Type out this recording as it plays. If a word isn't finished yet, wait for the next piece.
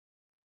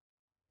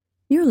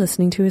You're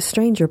listening to a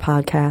Stranger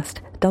podcast,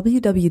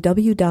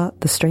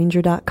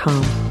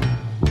 www.thestranger.com.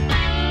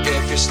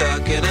 If you're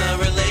stuck in a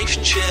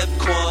relationship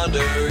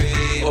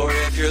quandary, or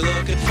if you're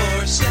looking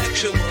for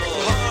sexual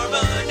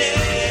harmony,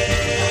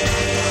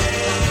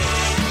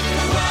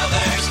 well,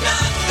 there's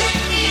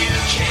nothing you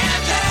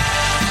can't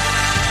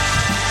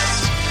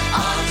ask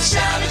on the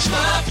Savage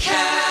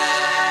Lovecast.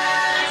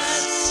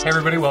 Hey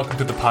everybody, welcome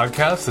to the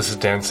podcast. This is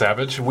Dan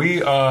Savage. We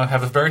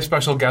have a very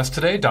special guest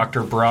today,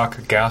 Dr.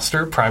 Brock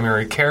Gaster,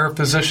 primary care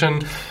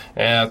physician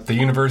at the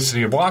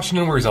University of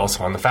Washington, where he's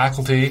also on the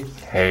faculty.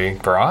 Hey,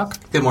 Brock.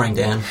 Good morning,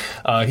 Dan.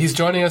 He's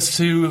joining us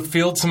to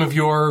field some of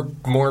your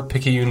more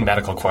picayune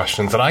medical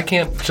questions that I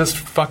can't just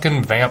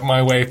fucking vamp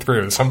my way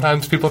through.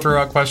 Sometimes people throw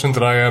out questions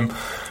that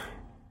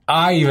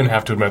I even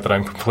have to admit that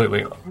I'm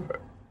completely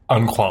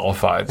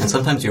unqualified. And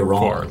sometimes you're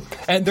wrong. For.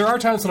 And there are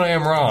times when I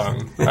am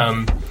wrong.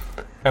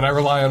 And I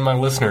rely on my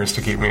listeners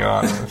to keep me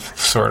honest,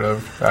 sort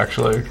of,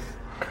 actually.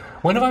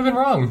 When have I been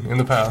wrong in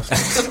the past?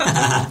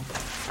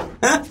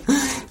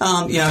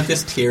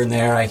 Just here and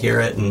there, I hear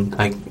it, and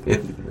I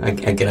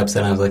get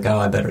upset, and I was like,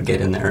 I better get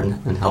in there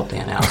and help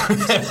Dan out.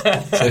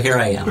 So here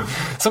I am.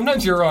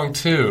 Sometimes you're wrong,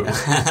 too.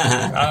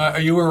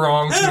 You were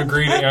wrong to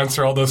agree to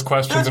answer all those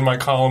questions in my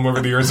column over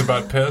the years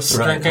about piss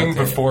drinking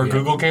before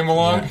Google came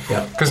along.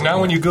 Because now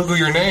when you Google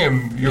your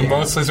name, you're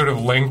mostly sort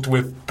of linked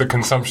with the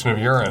consumption of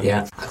urine.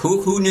 Yeah.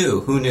 Who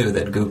knew? Who knew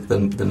that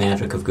the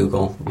magic of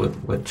Google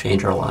would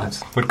change our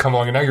lives? Would come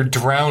along, and now you're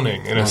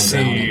drowning in a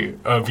sea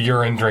of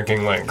urine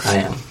drinking links. I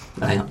am.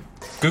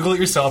 Google it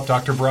yourself,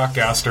 Dr. Brock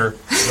Gaster.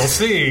 You'll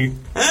see.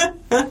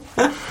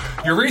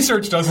 Your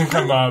research doesn't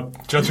come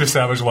up, just your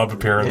Savage Love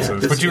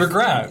appearances, which you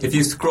regret. If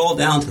you scroll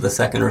down to the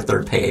second or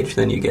third page,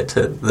 then you get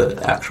to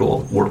the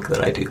actual work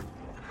that I do.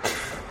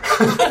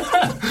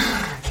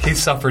 He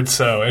suffered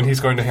so, and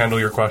he's going to handle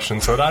your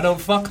questions so that I don't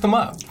fuck them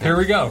up. Here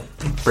we go.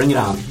 Bring it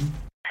on.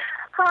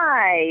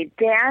 Hi,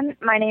 Dan.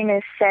 My name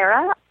is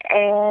Sarah,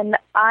 and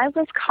I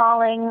was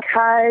calling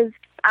because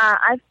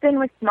I've been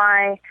with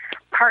my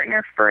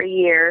partner for a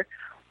year,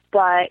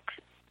 but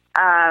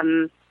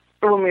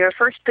when we were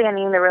first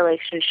beginning the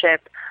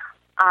relationship,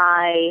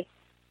 I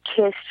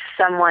kissed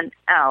someone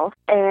else,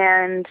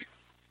 and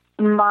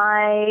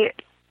my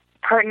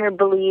partner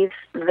believes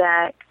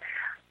that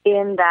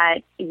in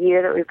that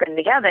year that we've been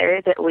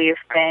together, that we've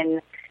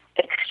been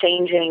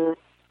exchanging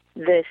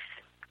this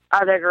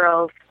other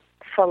girl's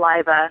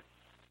saliva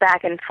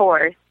back and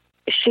forth.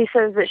 She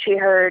says that she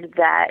heard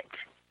that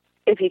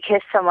if you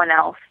kiss someone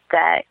else,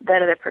 that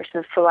other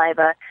person's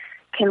saliva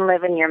can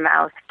live in your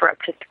mouth for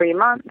up to 3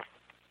 months.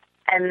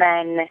 And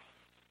then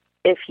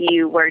if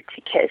you were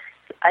to kiss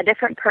a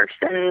different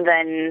person,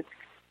 then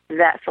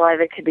that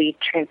saliva could be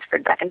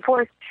transferred back and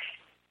forth.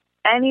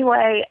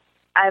 Anyway,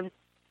 I've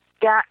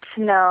got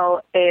to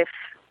know if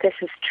this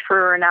is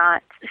true or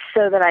not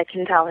so that I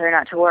can tell her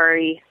not to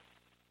worry.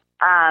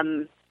 I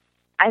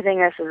think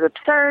this is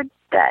absurd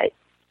that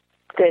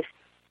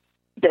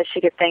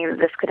she could think that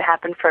this could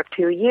happen for up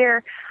to a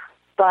year,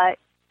 but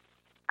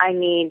I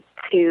need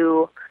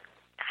to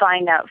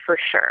find out for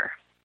sure.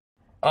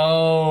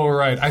 Oh,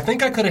 right. I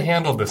think I could have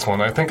handled this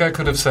one. I think I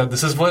could have said,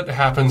 this is what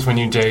happens when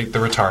you date the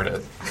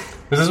retarded.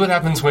 This is what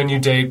happens when you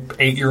date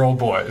 8-year-old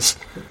boys.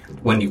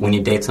 When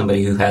you date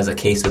somebody who has a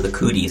case of the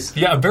cooties.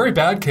 Yeah, a very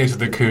bad case of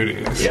the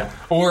cooties. Yeah.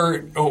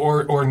 Or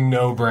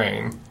no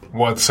brain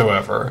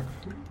whatsoever.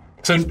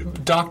 So,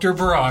 Dr.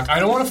 Brock, I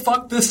don't want to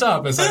fuck this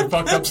up as I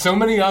fucked up so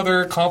many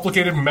other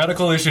complicated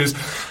medical issues.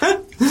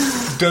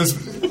 Does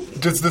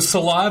the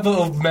saliva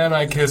of men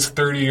I kissed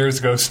 30 years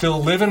ago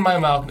still live in my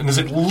mouth, and does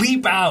it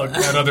leap out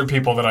at other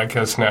people that I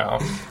kiss now?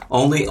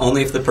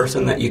 Only if the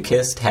person that you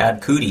kissed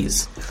had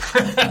cooties.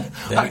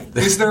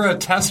 Is there a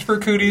test for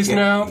cooties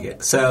now? Yeah.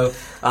 So,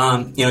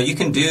 you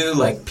can do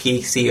like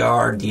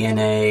PCR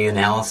DNA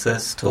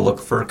analysis to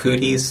look for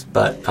cooties,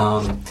 but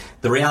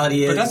the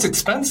reality is... But that's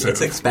expensive.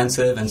 It's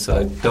expensive, and so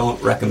I don't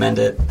recommend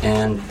it.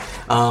 And,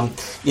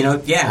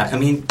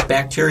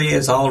 bacteria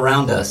is all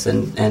around us,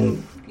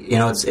 and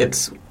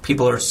it's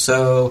people are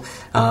so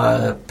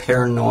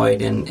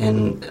paranoid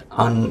in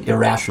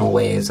irrational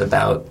ways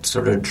about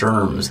sort of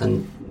germs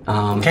and...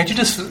 Can't you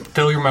just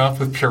fill your mouth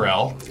with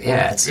Purell?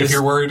 Yeah, if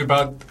you're worried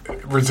about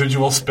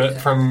residual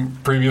spit from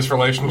previous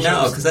relationships?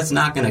 No, because that's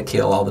not going to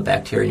kill all the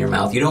bacteria in your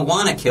mouth. You don't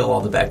want to kill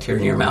all the bacteria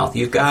in your mouth.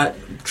 You've got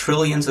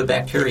trillions of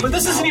bacteria. But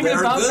this isn't even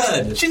about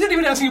that. She's not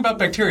even asking about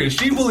bacteria.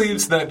 She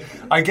believes that,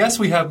 I guess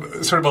we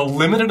have sort of a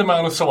limited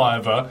amount of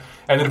saliva,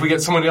 and if we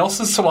get someone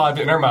else's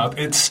saliva in our mouth,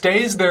 it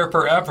stays there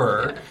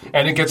forever,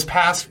 and it gets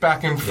passed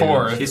back and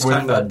forth. She's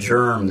talking about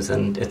germs,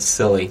 and it's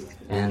silly.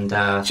 And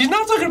she's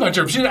not talking about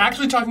germs. She's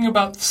actually talking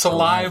about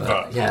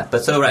saliva. Yeah,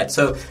 but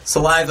so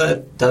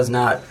saliva does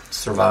not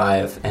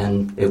survive,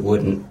 and it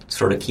wouldn't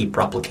sort of keep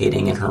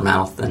replicating in her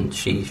mouth, and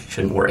she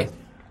shouldn't worry.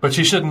 But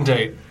she shouldn't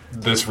date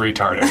this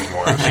retard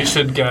anymore. She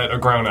should get a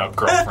grown-up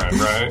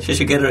girlfriend, right? She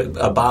should get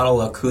a bottle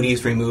of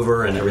cooties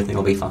remover, and everything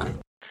will be fine.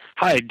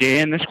 Hi,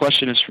 Dan. This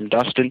question is from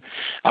Dustin.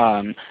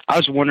 I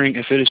was wondering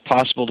if it is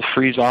possible to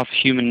freeze off a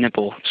human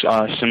nipple,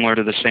 similar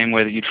to the same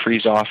way that you'd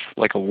freeze off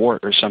like a wart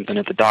or something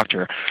at the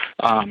doctor.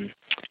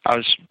 I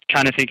was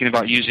kind of thinking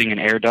about using an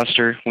air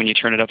duster. When you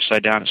turn it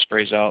upside down, it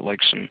sprays out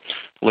like some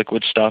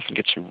liquid stuff and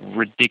gets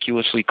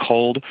ridiculously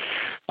cold.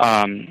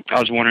 I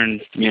was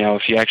wondering,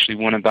 if you actually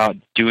went about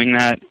doing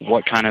that,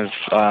 what kind of,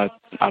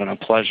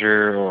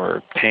 pleasure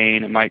or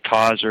pain it might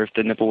cause, or if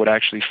the nipple would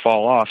actually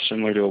fall off,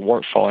 similar to a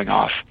wart falling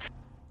off.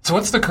 So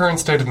what's the current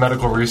state of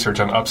medical research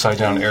on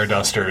upside-down air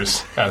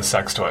dusters as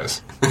sex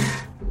toys?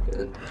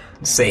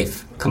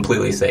 Safe.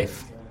 Completely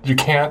safe. You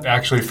can't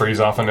actually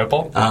freeze off a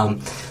nipple?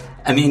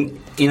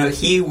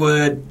 He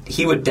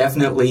would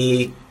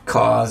definitely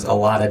cause a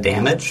lot of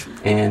damage,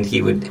 and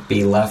he would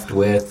be left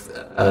with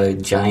a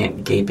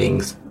giant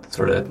gaping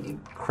sort of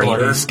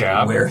crater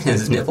scab where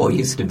his nipple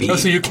used to be. Oh,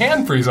 so you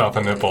can freeze off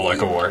a nipple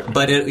like a wart.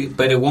 But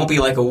it won't be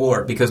like a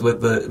wart, because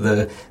with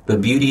the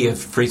beauty of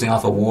freezing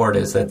off a wart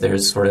is that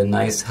there's sort of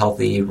nice,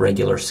 healthy,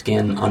 regular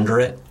skin under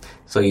it.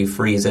 So you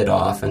freeze it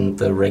off, and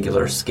the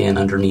regular skin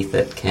underneath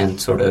it can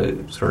sort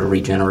of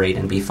regenerate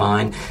and be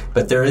fine.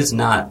 But there is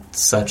not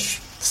such,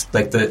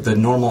 like the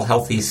normal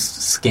healthy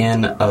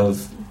skin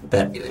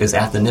that is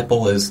at the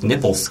nipple is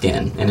nipple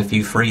skin, and if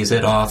you freeze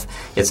it off,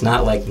 it's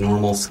not like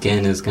normal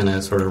skin is going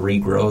to sort of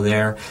regrow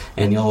there,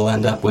 and you'll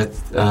end up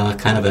with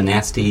kind of a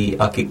nasty,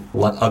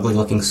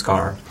 ugly-looking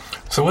scar.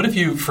 So what if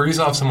you freeze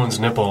off someone's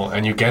nipple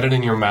and you get it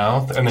in your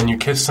mouth and then you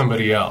kiss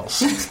somebody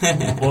else?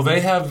 Will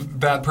they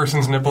have that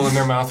person's nipple in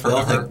their mouth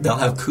forever? They'll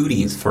have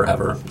cooties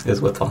forever,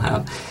 is what they'll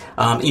have.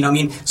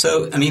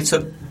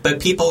 But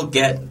people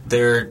get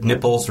their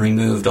nipples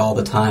removed all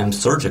the time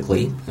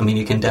surgically. I mean,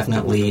 you can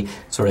definitely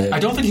sort of... I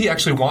don't think he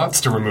actually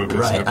wants to remove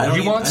his nipple.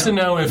 He wants to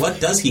know if...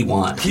 What does he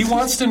want? He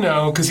wants to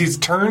know, because he's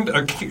turned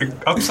a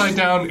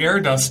upside-down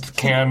air dust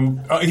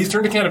can... he's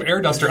turned a can of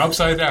air duster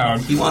upside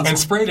down and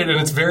sprayed it, and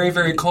it's very,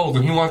 very cold.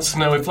 And he wants to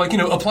know if,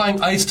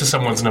 applying ice to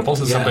someone's nipples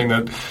is something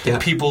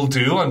that people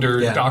do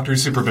under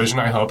doctor's supervision,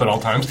 I hope, at all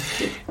times.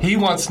 He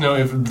wants to know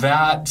if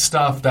that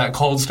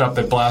cold stuff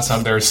that blasts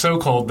out there is so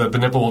cold that the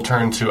nipple will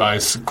turn to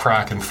ice,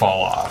 crack, and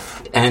fall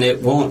off. And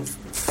it won't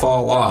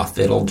fall off.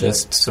 It'll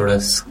just sort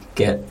of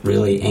get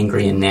really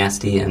angry and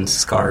nasty and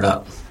scarred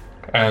up.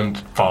 And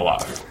fall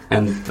off.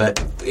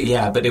 But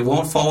it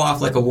won't fall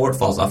off like a wart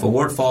falls off. A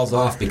wart falls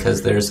off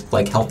because there's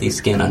healthy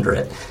skin under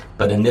it.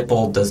 But a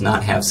nipple does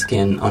not have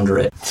skin under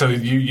it. So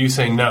you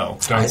say no,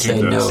 don't do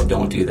this. No,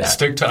 don't do that.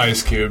 Stick to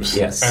ice cubes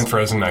and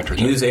frozen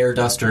nitrogen. Use air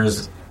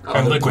dusters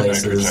and liquid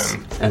places,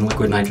 nitrogen. And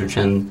liquid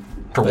nitrogen.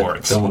 For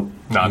warts. Don't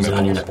not use nipples. it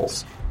on your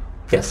nipples.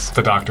 Yes.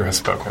 The doctor has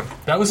spoken.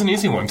 That was an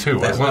easy one, too,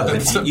 wasn't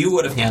it? You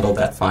would have handled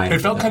that fine.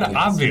 It felt kind of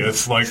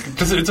obvious,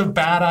 it's a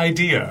bad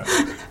idea.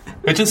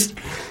 It just...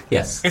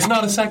 Yes. It's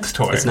not a sex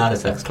toy. It's not a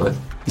sex toy.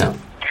 No.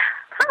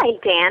 Hi,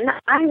 Dan.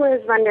 I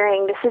was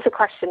wondering, this is a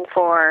question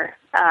for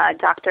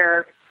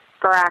Dr.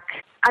 Barak.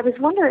 I was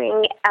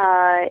wondering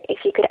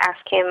if you could ask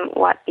him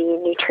what the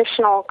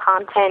nutritional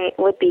content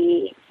would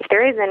be, if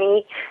there is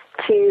any,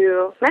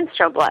 to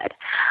menstrual blood.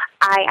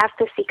 I ask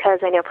this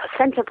because I know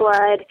placenta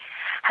blood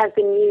has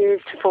been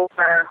used for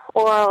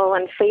oral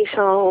and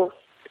facial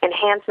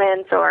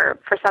enhancements or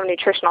for some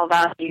nutritional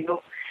value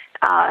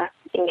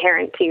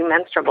inherent to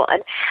menstrual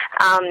blood,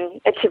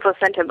 to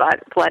placenta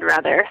blood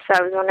rather. So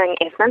I was wondering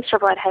if menstrual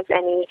blood has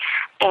any,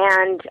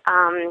 and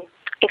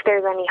if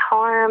there's any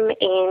harm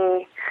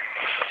in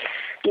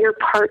your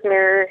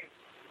partner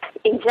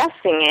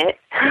ingesting it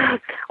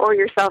or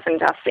yourself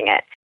ingesting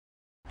it.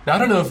 Now, I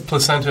don't know if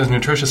placenta is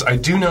nutritious. I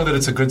do know that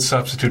it's a good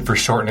substitute for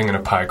shortening in a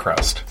pie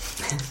crust.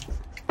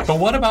 But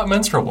what about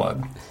menstrual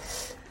blood?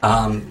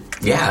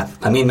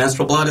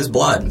 Menstrual blood is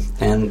blood,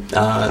 and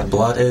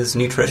blood is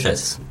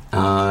nutritious.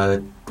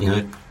 Lots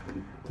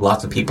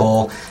of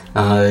people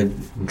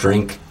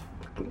drink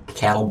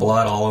cattle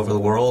blood all over the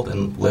world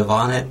and live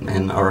on it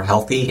and are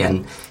healthy.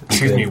 And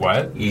Excuse me,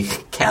 what?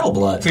 Cattle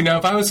blood. See, now,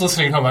 if I was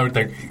listening at home, I would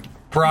think,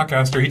 Barak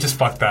Astor, he just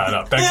fucked that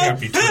up. That can't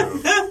be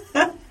true.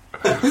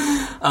 But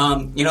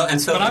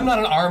I'm not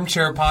an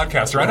armchair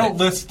podcaster. Right. I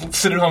don't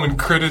sit at home and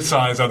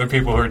criticize other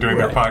people who are doing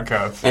their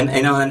podcasts. And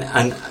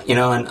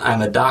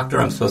I'm a doctor.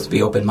 I'm supposed to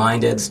be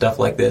open-minded. Stuff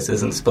like this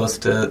isn't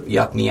supposed to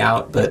yuck me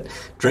out. But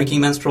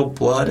drinking menstrual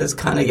blood is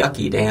kind of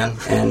yucky, Dan.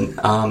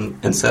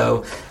 And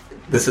so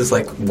this is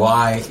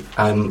why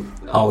I'm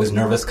always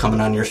nervous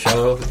coming on your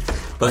show.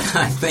 But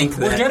I think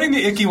that... We're getting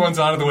the icky ones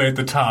out of the way at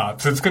the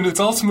top. So it's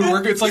all smooth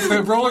work. It's like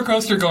the roller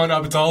coaster going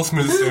up. It's all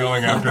smooth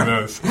sailing after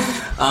this.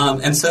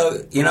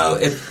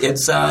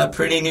 It's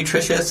pretty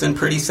nutritious and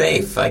pretty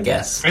safe, I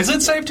guess. Is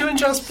it safe to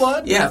ingest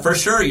blood? Yeah, for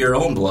sure, your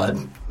own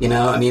blood.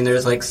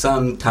 There's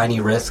some tiny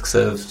risks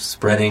of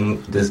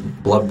spreading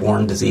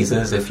blood-borne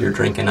diseases if you're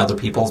drinking other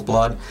people's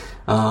blood.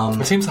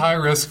 It seems high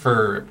risk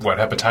for,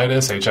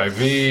 hepatitis, HIV,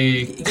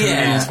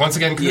 cooties. Once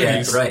again,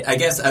 cooties. Yeah, right. I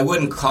guess I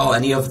wouldn't call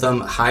any of them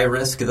high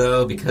risk,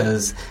 though,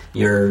 because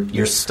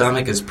your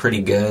stomach is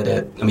pretty good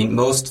at...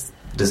 most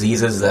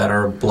diseases that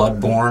are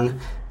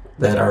blood-borne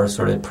that are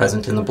sort of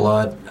present in the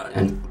blood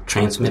and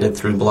transmitted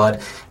through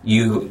blood,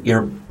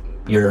 your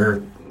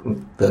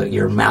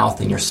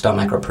mouth and your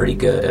stomach are pretty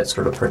good at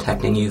sort of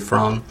protecting you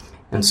from.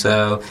 And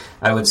so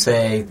I would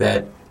say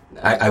that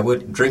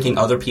drinking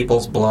other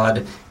people's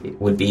blood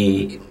would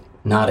be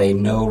not a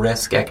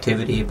no-risk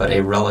activity, but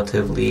a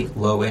relatively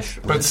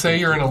lowish. But say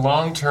you're in a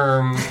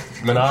long-term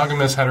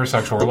monogamous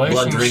heterosexual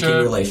relationship.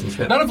 Blood-drinking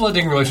relationship. Not a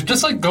blood-drinking relationship,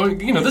 just like going,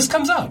 this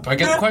comes up. I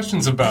get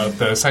questions about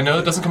this. I know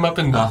it doesn't come up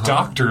in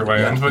doctor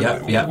land,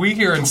 but we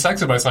here in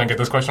Sex Advice Line get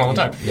this question all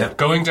the time. Yep.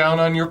 Going down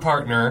on your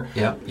partner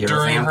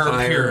during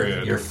her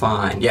period. You're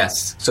fine.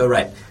 Yes. So,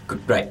 right.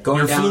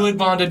 You're fluid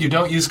bonded, you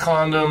don't use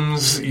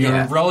condoms,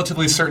 you're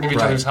relatively certain of each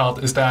other's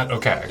health. Is that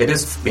okay? It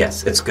is,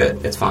 yes, it's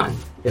good. It's fine.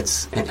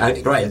 It's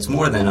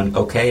more than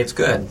okay, it's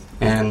good.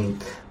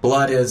 And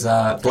blood is... you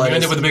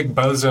end up with a big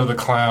Bozo the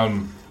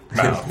Clown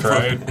mouth,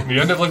 right?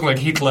 You end up looking like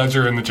Heath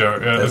Ledger in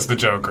as the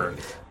Joker.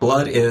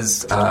 Blood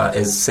is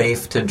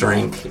safe to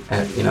drink,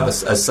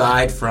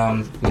 aside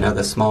from,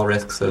 the small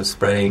risks of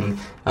spreading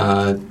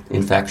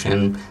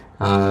infection.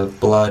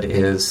 Blood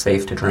is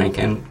safe to drink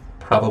and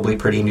probably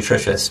pretty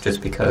nutritious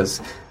just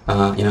because,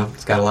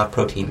 it's got a lot of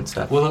protein and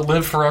stuff. Will it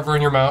live forever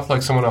in your mouth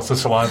like someone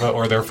else's saliva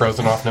or their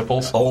frozen off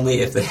nipples? Only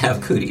if they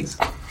have cooties.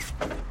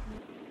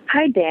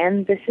 Hi,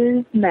 Dan. This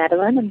is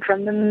Madeline. I'm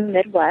from the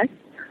Midwest.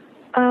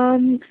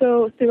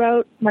 So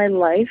throughout my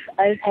life,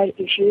 I've had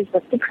issues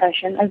with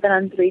depression. I've been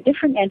on 3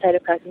 different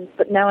antidepressants,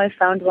 but now I've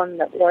found one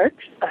that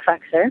works,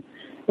 Effexor,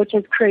 which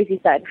has crazy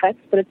side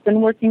effects, but it's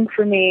been working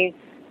for me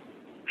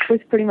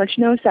with pretty much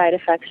no side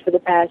effects for the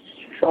past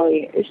 4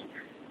 years.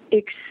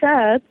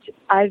 Except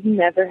I've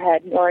never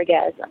had an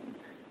orgasm.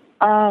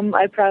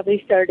 I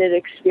probably started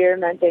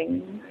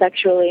experimenting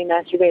sexually,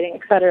 masturbating,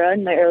 etc.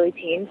 in my early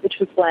teens, which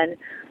was when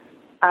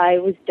I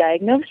was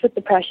diagnosed with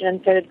depression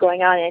and started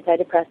going on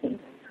antidepressants.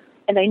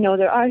 And I know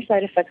there are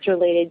side effects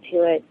related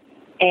to it,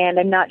 and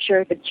I'm not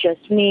sure if it's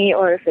just me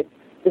or if it's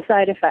the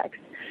side effects.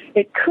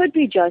 It could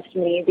be just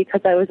me because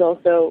I was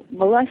also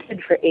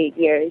molested for 8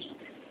 years.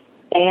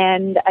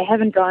 And I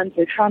haven't gone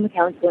through trauma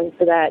counseling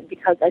for that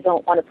because I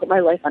don't want to put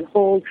my life on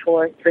hold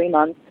for 3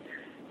 months.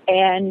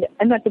 And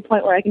I'm at the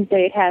point where I can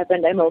say it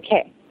happened, I'm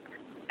okay.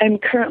 I'm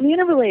currently in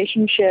a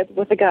relationship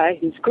with a guy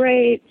who's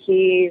great.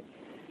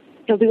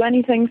 He'll do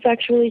anything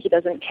sexually. He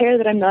doesn't care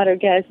that I'm not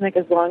orgasmic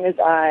as long as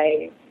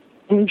I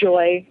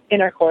enjoy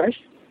intercourse.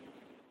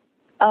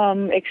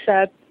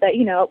 Except that,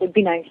 it would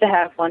be nice to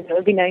have one. It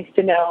would be nice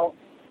to know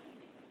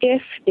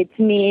if it's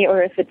me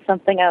or if it's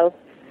something else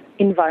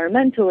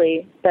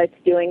environmentally that's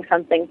doing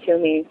something to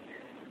me,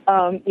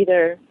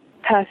 either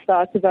past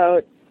thoughts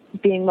about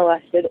being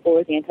molested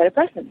or the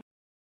antidepressant.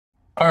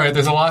 All right,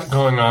 there's a lot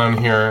going on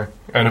here,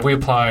 and if we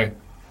apply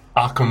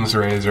Occam's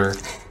razor,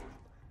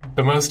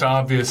 the most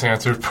obvious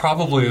answer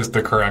probably is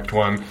the correct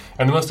one,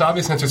 and the most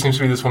obvious answer seems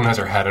to be this woman has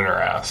her head in her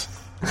ass.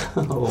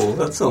 Oh,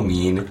 that's so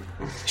mean.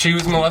 She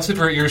was molested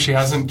for 8 years. She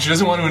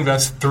doesn't want to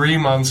invest 3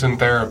 months in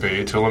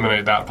therapy to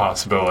eliminate that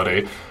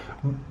possibility.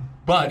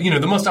 But,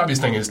 the most obvious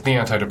thing is the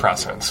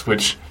antidepressants,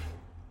 which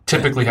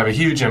typically have a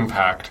huge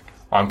impact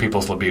on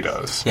people's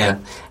libidos. Yeah.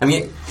 I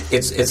mean,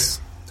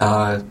 it's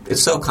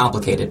so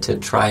complicated to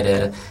try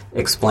to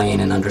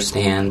explain and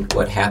understand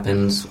what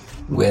happens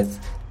with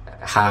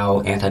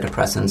how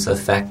antidepressants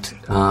affect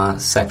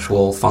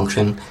sexual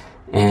function.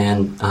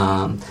 And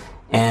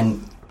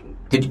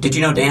did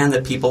you know, Dan,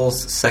 that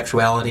people's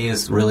sexuality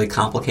is really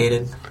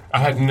complicated? I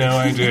had no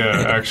idea,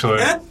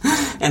 actually.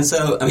 And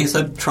so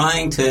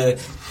trying to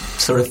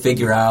sort of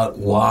figure out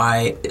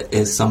why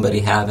is somebody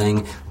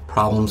having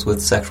problems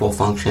with sexual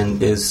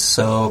function is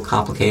so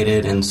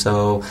complicated and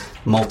so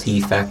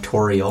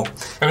multifactorial.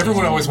 And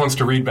everyone always wants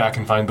to read back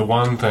and find the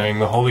one thing,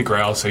 the Holy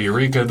Grail, say,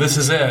 Eureka, this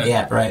is it.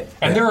 Yeah, right.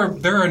 And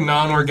there are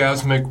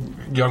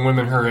non-orgasmic young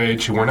women her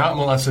age who are not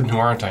molested and who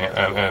aren't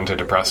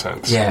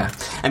antidepressants. Yeah.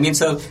 I mean,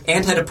 so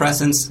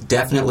antidepressants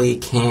definitely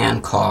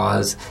can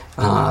cause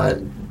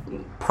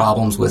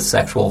problems with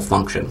sexual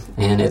function.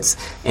 And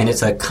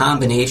it's a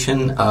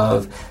combination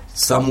of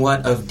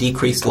somewhat of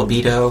decreased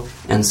libido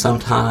and some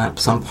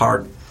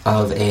part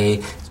of a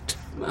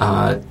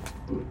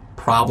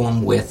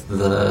problem with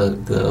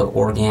the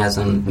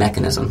orgasm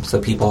mechanism.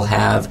 So people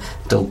have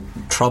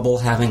trouble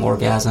having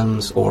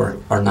orgasms or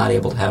are not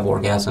able to have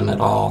orgasm at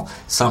all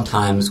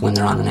sometimes when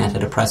they're on an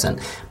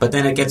antidepressant. But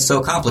then it gets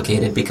so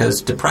complicated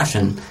because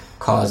depression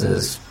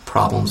causes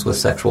problems with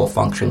sexual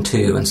function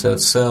too. And so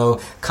it's so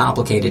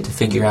complicated to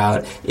figure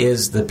out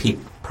is the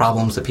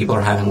problems that people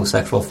are having with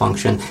sexual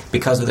function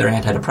because of their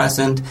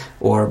antidepressant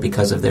or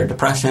because of their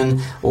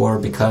depression or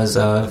because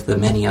of the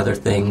many other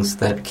things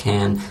that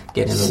can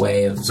get in the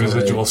way of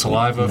residual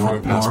saliva from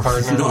a past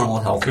partner, normal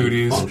health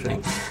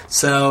functioning.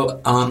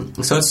 So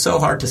it's so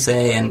hard to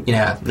say, and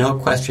no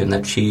question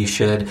that she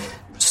should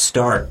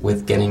start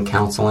with getting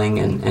counseling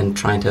and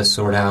trying to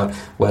sort out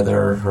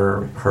whether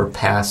her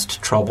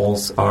past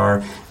troubles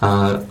are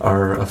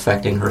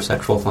affecting her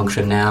sexual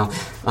function now.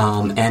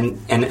 And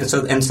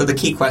so the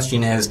key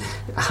question is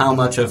how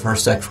much of her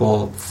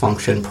sexual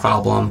function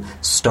problem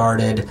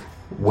started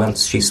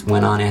once she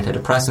went on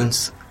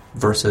antidepressants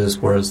versus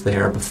was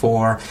there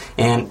before.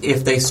 And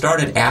if they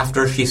started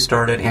after she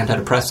started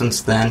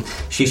antidepressants, then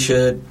she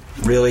should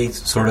really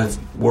sort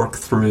of work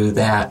through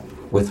that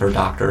with her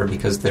doctor,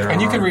 because you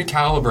can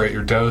recalibrate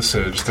your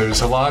dosage.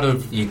 There's a lot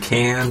of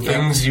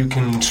things you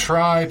can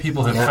try.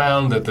 People have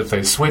found that if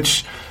they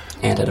switch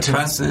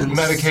antidepressants,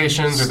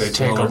 medications, or they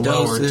take a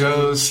lower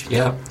dose,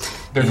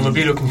 their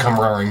libido can come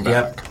roaring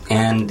back. Yep.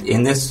 And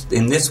in this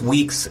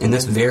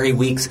very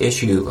week's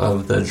issue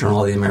of the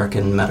Journal of the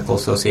American Medical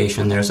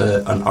Association, there's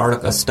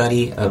a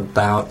study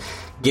about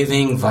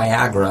giving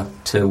Viagra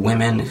to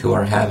women who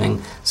are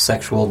having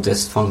sexual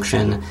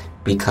dysfunction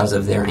because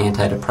of their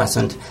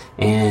antidepressant,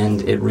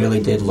 and it really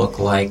did look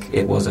like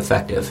it was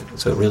effective.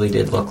 So it really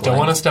did look Don't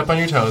want to step on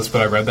your toes,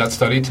 but I read that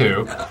study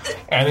too.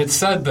 And it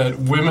said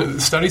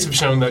that studies have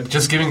shown that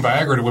just giving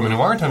Viagra to women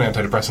who aren't on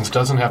antidepressants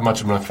doesn't have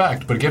much of an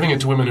effect, but giving it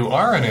to women who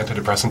are on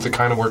antidepressants, it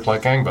kind of worked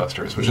like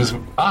gangbusters, which is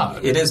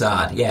odd. It is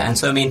odd, yeah. And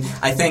so, I mean,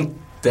 I think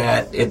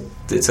that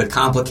it's a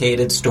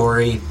complicated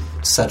story,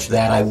 such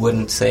that I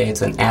wouldn't say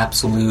it's an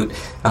absolute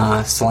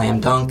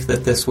slam dunk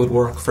that this would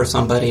work for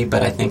somebody,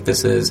 but I think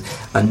this is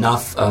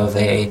enough of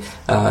a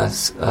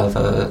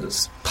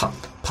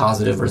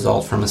positive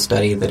result from a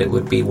study that it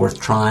would be worth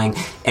trying.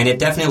 And it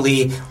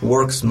definitely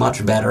works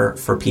much better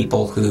for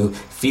people who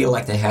feel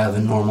like they have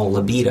a normal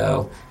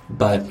libido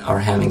but are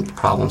having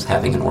problems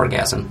having an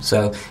orgasm.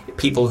 So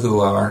people who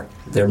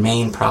their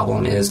main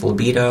problem is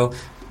libido,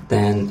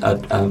 then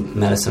a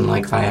medicine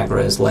like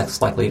Viagra is less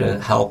likely to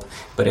help.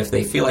 But if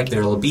they feel like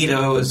their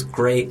libido is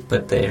great,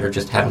 but they're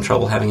just having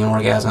trouble having an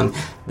orgasm,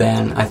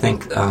 then I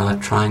think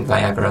trying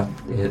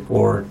Viagra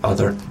or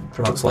other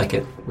drugs like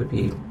it would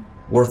be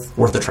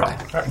worth a try.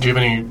 Do you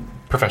have any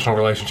professional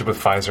relationship with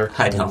Pfizer?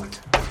 I don't.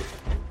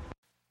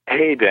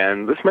 Hey,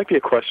 Dan, this might be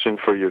a question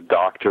for your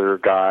doctor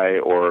guy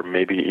or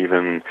maybe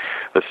even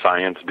the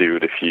science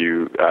dude if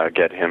you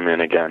get him in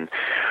again.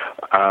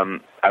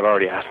 I've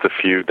already asked a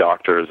few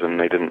doctors, and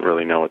they didn't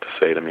really know what to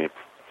say to me.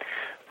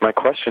 My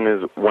question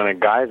is, when a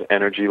guy's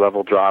energy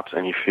level drops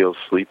and he feels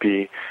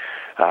sleepy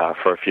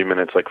for a few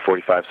minutes, like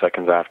 45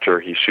 seconds after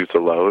he shoots a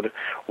load,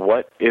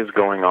 what is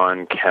going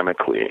on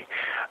chemically?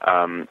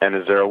 And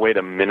is there a way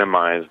to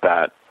minimize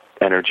that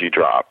energy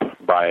drop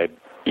by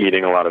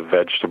eating a lot of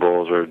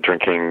vegetables or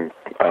drinking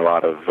a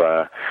lot of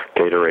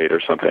Gatorade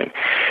or something?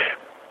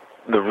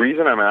 The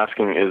reason I'm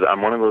asking is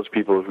I'm one of those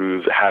people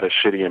who's had a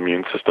shitty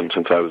immune system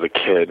since I was a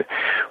kid,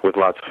 with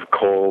lots of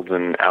colds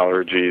and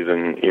allergies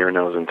and ear,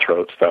 nose, and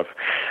throat stuff.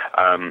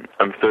 I'm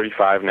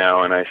 35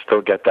 now, and I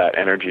still get that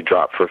energy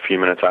drop for a few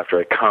minutes after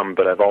I come,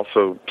 but I've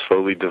also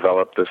slowly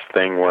developed this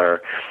thing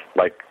where,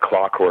 like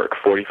clockwork,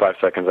 45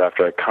 seconds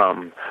after I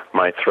come,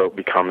 my throat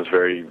becomes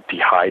very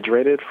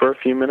dehydrated for a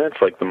few minutes,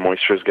 like the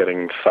moisture is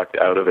getting sucked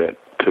out of it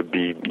to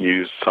be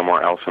used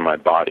somewhere else in my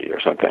body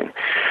or something.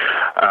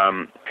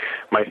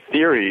 My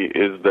theory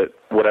is that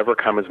whatever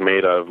cum is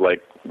made of,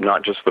 like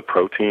not just the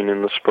protein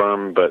in the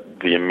sperm, but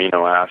the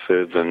amino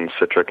acids and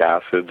citric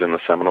acids in the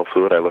seminal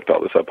fluid, I looked all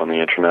this up on the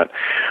internet,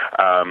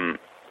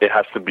 it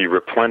has to be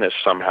replenished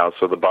somehow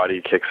so the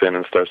body kicks in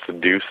and starts to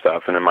do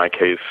stuff. And in my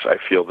case, I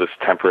feel this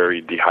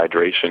temporary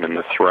dehydration in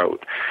the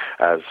throat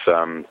as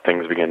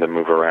things begin to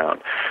move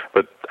around.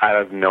 But I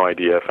have no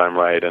idea if I'm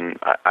right, and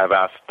I've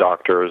asked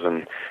doctors,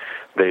 and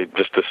they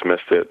just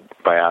dismissed it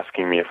by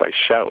asking me if I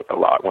shout a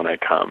lot when I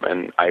come.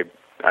 And I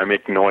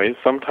make noise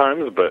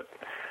sometimes, but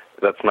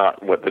that's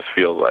not what this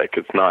feels like.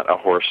 It's not a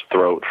hoarse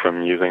throat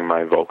from using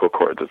my vocal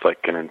cords. It's like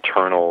an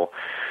internal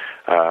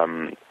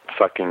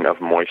sucking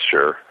of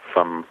moisture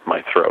from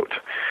my throat.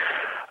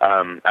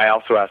 I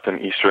also asked an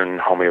Eastern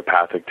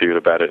homeopathic dude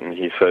about it, and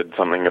he said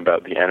something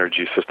about the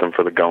energy system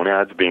for the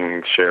gonads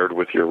being shared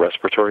with your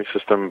respiratory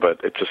system,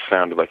 but it just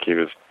sounded like he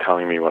was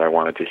telling me what I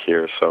wanted to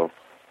hear, so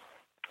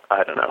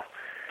I don't know.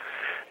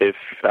 If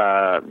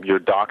your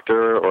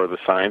doctor or the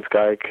science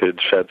guy could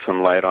shed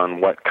some light on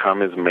what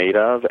cum is made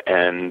of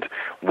and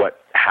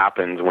what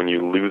happens when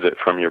you lose it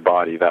from your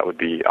body, that would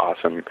be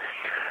awesome.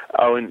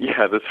 Oh, and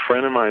yeah, this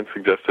friend of mine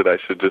suggested I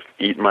should just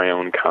eat my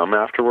own cum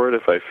afterward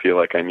if I feel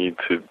like I need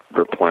to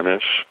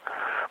replenish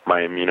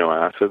my amino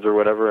acids or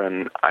whatever.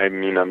 And I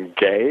mean, I'm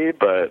gay,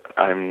 but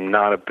I'm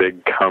not a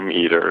big cum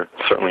eater,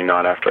 certainly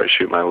not after I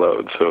shoot my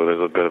load, so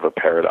there's a bit of a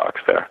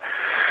paradox there.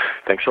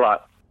 Thanks a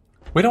lot.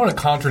 We don't want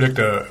to contradict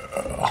a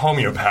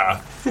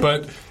homeopath,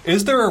 but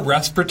is there a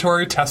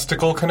respiratory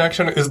testicle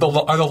connection? Are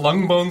the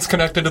lung bones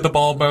connected to the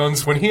ball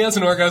bones? When he has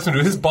an orgasm, do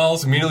his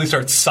balls immediately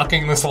start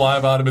sucking the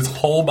saliva out of his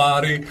whole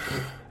body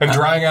and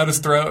drying out his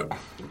throat?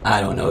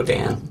 I don't know,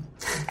 Dan.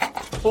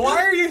 Well,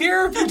 why are you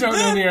here if you don't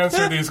know the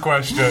answer to these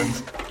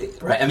questions?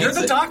 Right, I mean, you're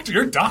the doctor.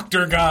 You're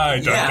doctor guy.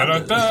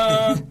 Yeah.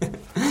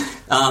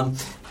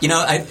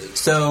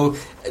 So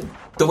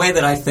the way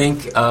that I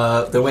think,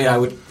 the way I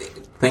would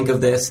think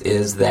of this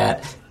is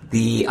that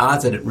the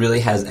odds that it really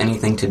has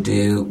anything to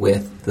do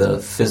with the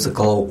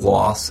physical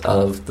loss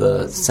of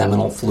the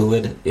seminal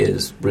fluid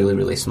is really,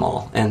 really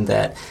small, and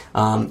that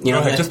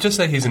just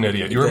say he's an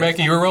idiot. You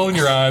were rolling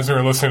your eyes and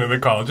were listening to the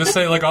call. Just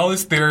say like all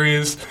his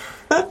theories.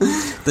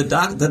 The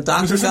doctor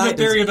This isn't guy the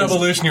theory of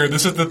evolution here.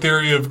 This is the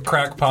theory of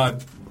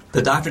crackpot.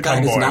 The doctor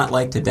guy does Tomboy. not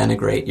like to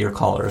denigrate your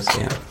callers.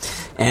 Yeah.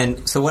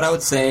 And so what I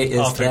would say is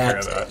I'll take care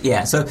of that.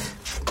 Yeah. So,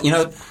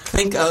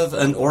 think of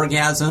an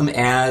orgasm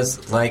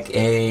as like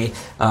a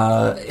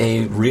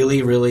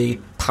really,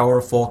 really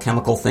powerful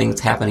chemical thing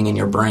that's happening in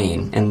your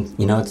brain, and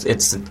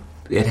it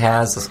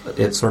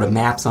sort of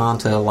maps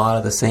onto a lot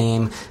of the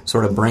same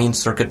sort of brain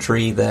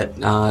circuitry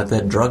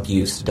that drug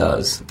use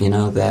does.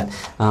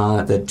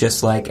 That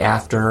just like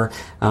after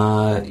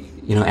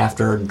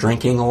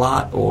drinking a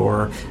lot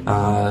or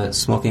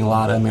smoking a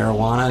lot of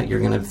marijuana, you're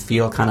going to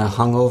feel kind of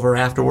hungover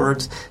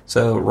afterwards.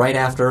 So right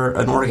after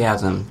an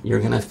orgasm, you're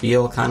going to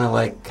feel kind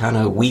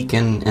of weak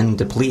and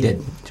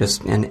depleted.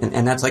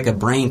 And that's like a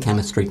brain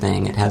chemistry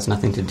thing. It has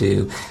nothing to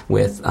do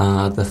with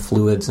the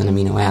fluids and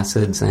amino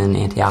acids and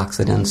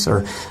antioxidants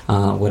or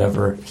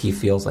whatever he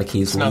feels like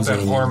he's losing. It's not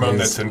that hormone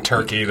that's in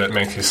turkey that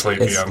makes you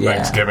sleepy on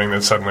Thanksgiving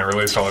that's suddenly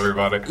released all over your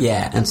body.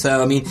 Yeah, and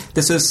so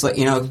this is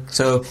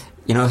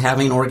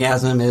having an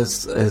orgasm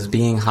is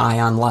being high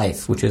on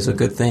life, which is a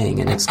good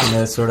thing, and it's going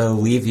to sort of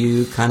leave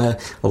you kind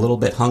of a little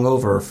bit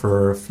hungover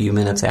for a few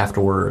minutes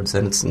afterwards,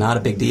 and it's not a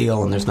big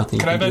deal, and there's nothing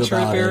you can do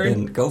about it,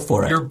 and go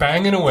for it. You're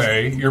banging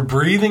away, you're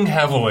breathing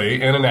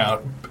heavily in and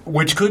out,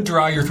 which could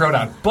dry your throat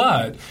out,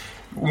 but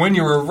when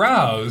you're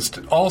aroused,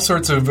 all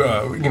sorts of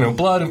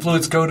blood and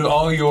fluids go to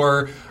all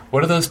your,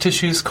 what are those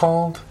tissues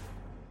called?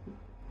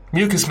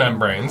 Mucous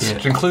membranes,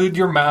 which include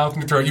your mouth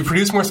and your throat. You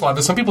produce more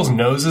saliva. Some people's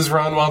noses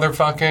run while they're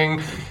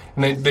fucking,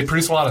 and they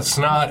produce a lot of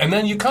snot. And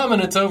then you come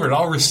and it's over. It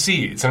all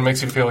recedes, and it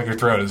makes you feel like your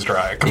throat is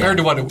dry compared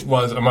to what it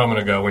was a moment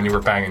ago when you were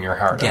banging your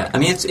heart out.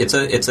 It's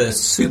a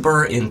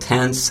super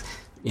intense.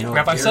 Now,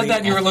 if I said that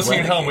and you were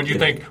listening at home, would you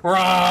think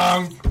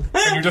wrong?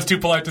 And you're just too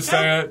polite to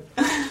say it?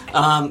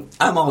 I'm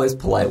always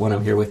polite when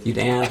I'm here with you,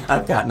 Dan.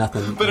 I've got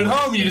nothing. But at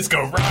home, you just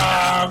go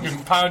wrong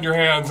and pound your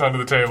hands onto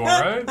the table,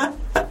 right?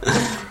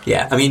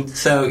 Yeah,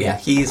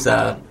 he's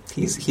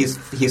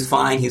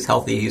fine, he's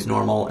healthy, he's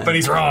normal. But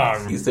he's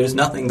wrong. There's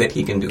nothing that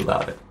he can do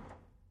about it.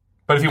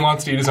 But if he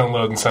wants to eat his own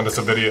load and send us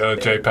a video,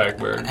 JPEG,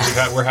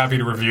 we're happy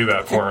to review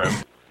that for him.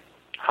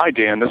 Hi,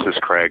 Dan. This is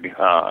Craig.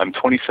 I'm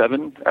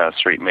 27,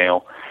 straight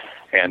male,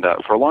 and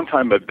for a long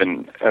time I've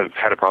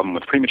had a problem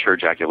with premature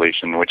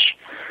ejaculation, which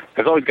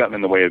has always gotten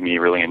in the way of me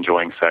really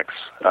enjoying sex,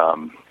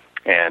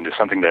 and is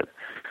something that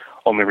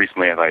only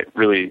recently have I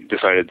really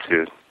decided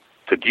to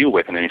deal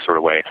with in any sort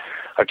of way.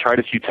 I've tried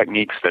a few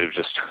techniques that have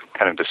just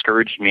kind of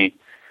discouraged me,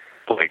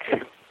 like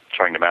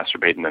trying to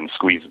masturbate and then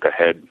squeeze the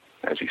head,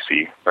 as you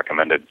see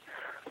recommended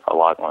a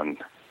lot on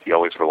the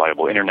always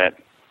reliable internet.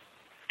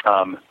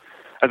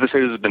 As I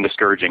say, this has been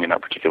discouraging and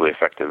not particularly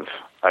effective.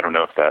 I don't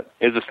know if that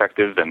is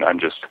effective, and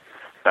I'm just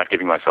not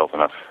giving myself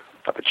enough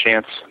of a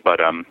chance. But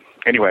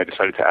anyway, I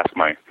decided to ask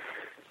my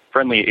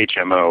friendly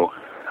HMO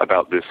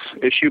about this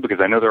issue because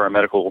I know there are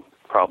medical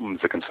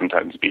problems that can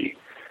sometimes be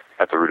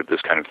at the root of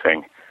this kind of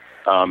thing.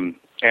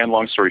 And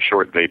long story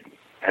short, they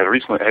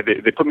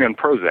put me on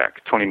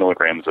Prozac, 20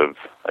 milligrams of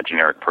a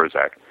generic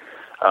Prozac.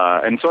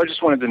 And so I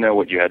just wanted to know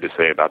what you had to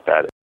say about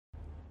that.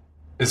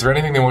 Is there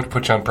anything they want to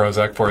put you on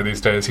Prozac for these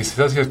days? He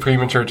says he has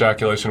premature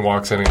ejaculation,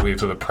 walks in, and he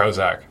leaves with a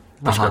Prozac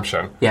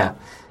prescription. Yeah.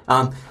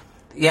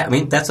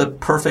 That's a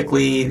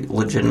perfectly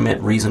legitimate,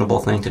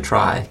 reasonable thing to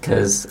try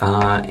because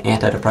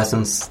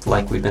antidepressants,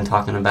 like we've been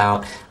talking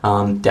about,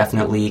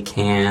 definitely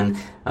can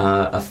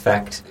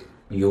affect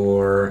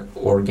your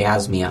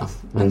orgasmia,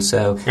 and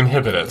so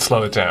inhibit it,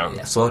 slow it down.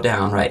 Yeah, slow it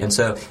down, right? And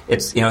so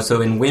it's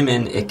so in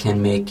women it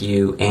can make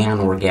you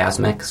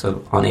anorgasmic,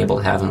 so unable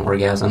to have an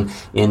orgasm.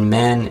 In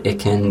men, it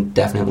can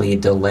definitely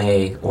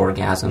delay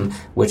orgasm,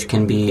 which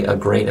can be a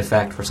great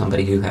effect for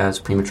somebody who has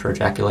premature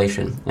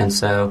ejaculation. And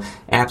so,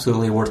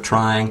 absolutely worth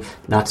trying.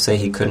 Not to say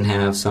he couldn't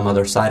have some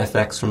other side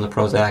effects from the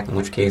Prozac, in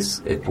which case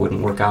it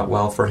wouldn't work out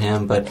well for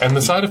him. And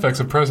the side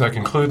effects of Prozac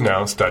include,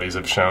 now studies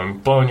have shown,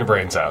 blowing your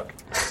brains out.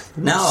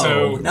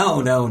 No.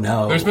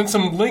 There's been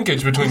some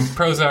linkage between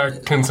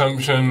Prozac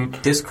consumption.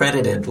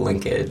 Discredited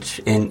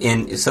linkage.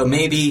 So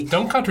maybe...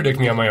 Don't contradict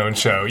me on my own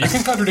show. You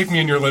can contradict me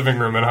in your living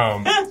room at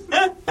home.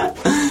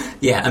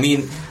 Yeah,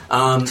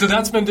 so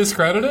that's been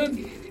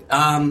discredited?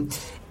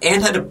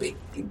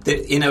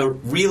 In a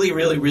really,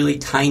 really, really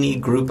tiny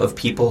group of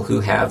people who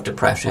have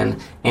depression,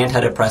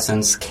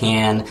 antidepressants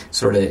can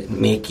sort of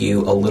make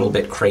you a little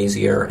bit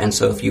crazier. And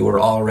so if you were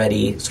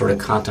already sort of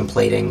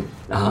contemplating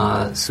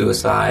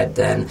suicide,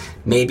 then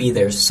maybe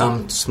there's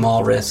some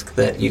small risk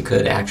that you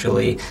could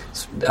actually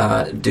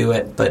do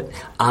it. But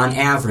on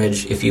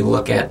average, if you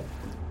look at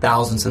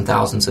thousands and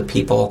thousands of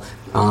people,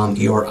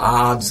 your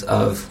odds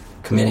of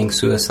committing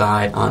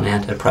suicide on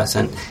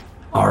antidepressant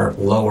are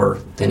lower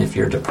than if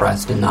you're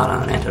depressed and not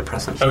on an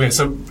antidepressant. Okay,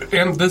 so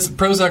and this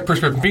Prozac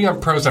prescription, being on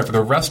Prozac for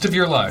the rest of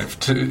your life,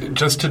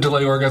 just to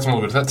delay orgasm a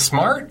little bit, is that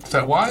smart? Is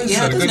that wise?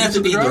 Yeah, it doesn't have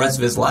to be the rest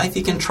of his life.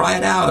 He can try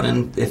it out,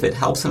 and if it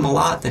helps him a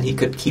lot, then he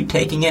could keep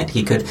taking it.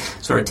 He could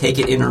sort of take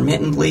it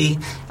intermittently.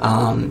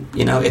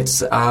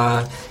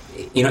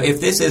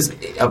 If this is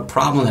a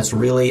problem that's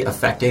really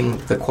affecting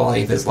the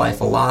quality of his life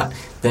a lot,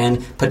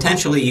 then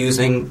potentially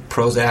using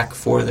Prozac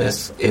for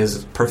this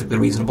is perfectly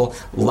reasonable.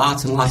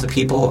 Lots and lots of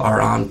people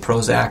are on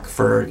Prozac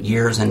for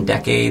years and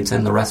decades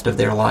and the rest of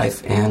their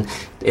life, and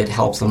it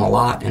helps them a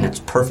lot, and it's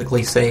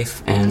perfectly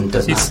safe and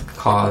does not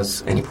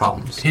cause any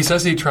problems. He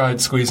says he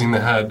tried squeezing the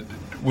head.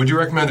 Would you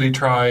recommend that he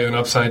try an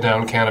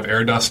upside-down can of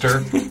air duster,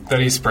 that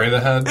he spray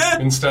the head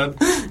instead?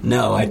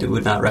 No, I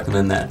would not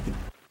recommend that.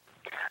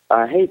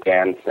 Hey,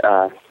 Dan.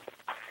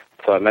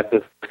 So I met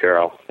this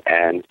girl,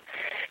 and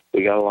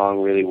we got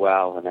along really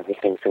well, and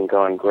everything's been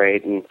going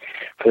great. And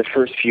for the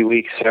first few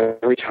weeks,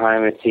 every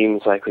time it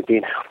seems like we'd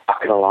be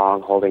walking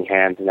along, holding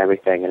hands and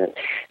everything, and it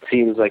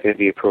seems like it'd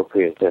be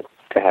appropriate to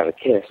have a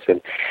kiss.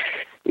 And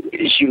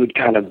she would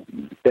kind of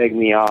beg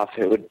me off.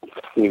 It would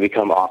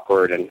become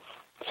awkward, and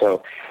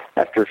so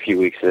after a few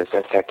weeks of this,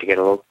 I started to get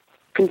a little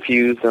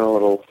confused and a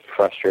little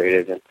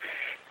frustrated, and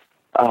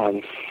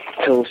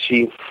until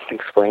she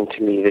explained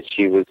to me that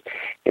she was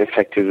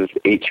infected with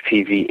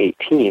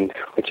HPV-18,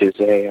 which is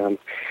a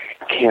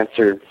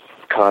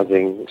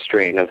cancer-causing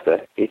strain of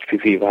the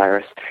HPV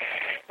virus,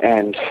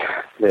 and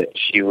that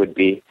she would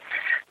hate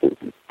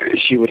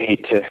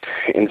to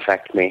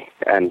infect me,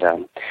 and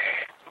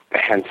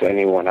hence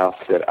anyone else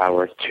that I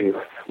were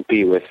to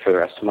be with for the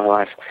rest of my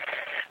life.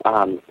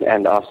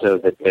 And also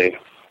that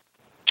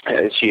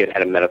she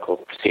had a medical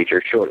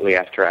procedure shortly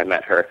after I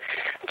met her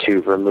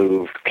to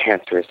remove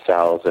cancerous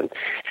cells, and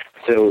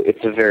so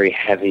it's a very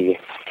heavy,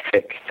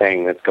 thick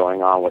thing that's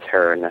going on with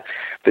her, and I've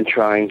been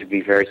trying to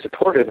be very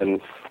supportive and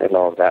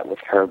all of that with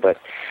her, but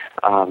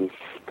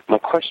my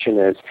question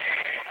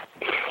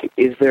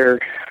is there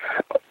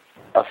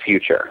a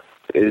future?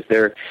 Is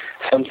there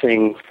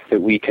something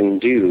that we can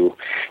do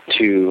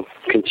to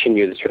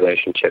continue this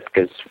relationship?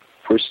 Because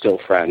we're still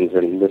friends,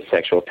 and the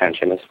sexual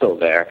tension is still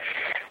there.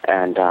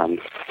 And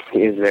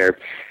is there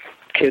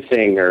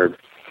kissing or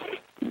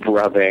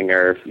rubbing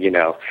or,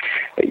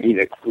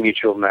 either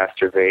mutual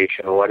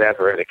masturbation or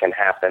whatever that can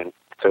happen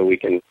so we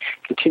can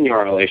continue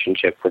our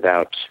relationship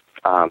without,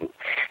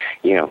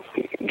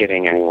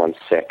 getting anyone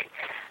sick?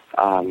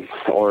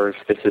 Or if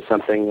this is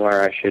something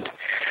where I should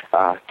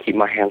keep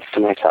my hands to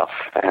myself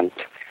and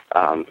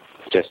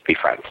just be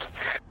friends.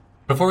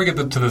 Before we get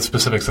to the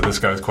specifics of this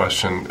guy's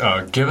question,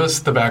 give us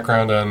the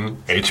background on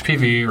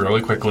HPV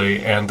really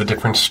quickly and the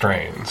different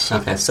strains.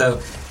 Okay, so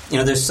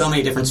there's so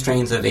many different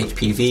strains of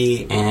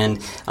HPV, and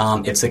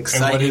it's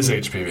exciting. And what is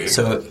HPV?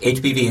 So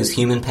HPV is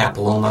human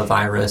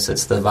papillomavirus.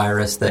 It's the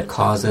virus that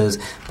causes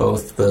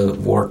both the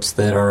warts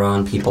that are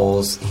on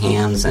people's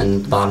hands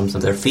and bottoms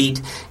of their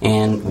feet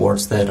and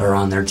warts that are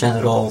on their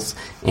genitals,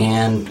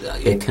 and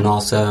it can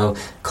also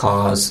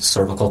cause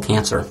cervical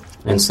cancer.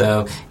 And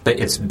so, but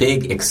it's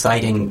big,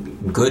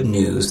 exciting, good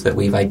news that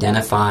we've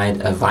identified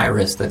a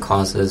virus that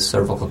causes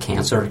cervical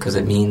cancer, because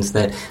it means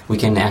that we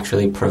can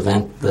actually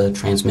prevent the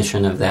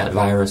transmission of that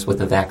virus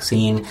with a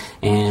vaccine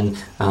and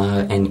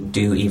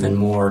do even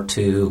more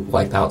to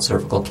wipe out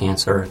cervical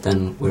cancer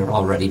than we're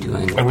already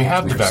doing. And we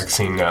have the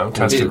vaccine now,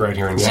 tested right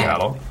here in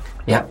Seattle.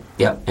 Yep,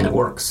 and it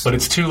works. But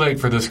it's too late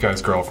for this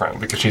guy's girlfriend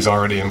because she's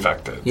already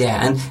infected.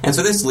 Yeah, and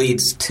so this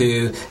leads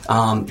to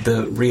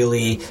the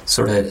really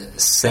sort of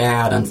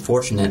sad,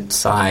 unfortunate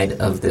side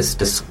of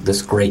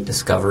this great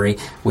discovery,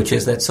 which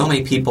is that so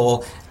many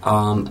people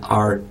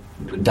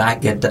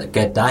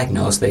get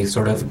diagnosed. They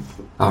sort of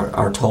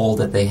are told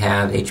that they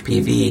have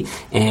HPV,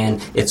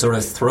 and it sort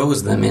of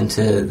throws them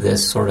into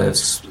this sort of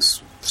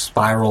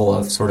spiral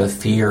of sort of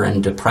fear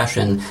and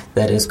depression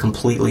that is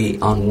completely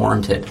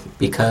unwarranted,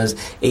 because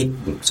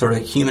sort of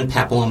human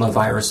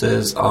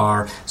papillomaviruses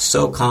are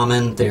so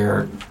common.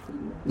 They're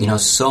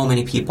so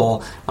many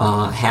people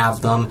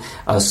have them.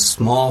 A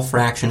small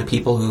fraction of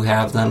people who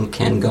have them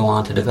can go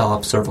on to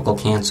develop cervical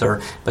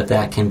cancer, but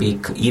that can be,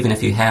 even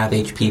if you have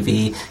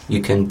HPV,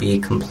 you can be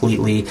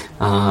completely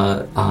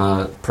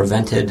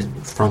prevented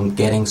from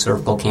getting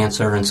cervical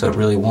cancer, and so it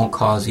really won't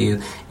cause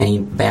you any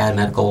bad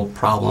medical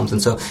problems.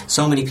 And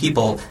so many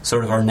people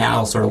sort of are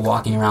now sort of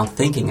walking around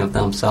thinking of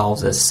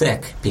themselves as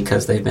sick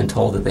because they've been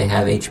told that they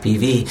have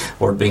HPV,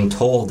 or being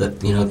told that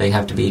they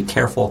have to be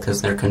careful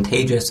because they're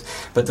contagious.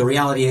 But the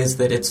reality is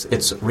that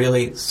it's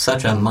really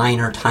such a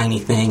minor, tiny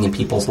thing in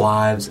people's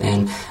lives,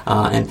 and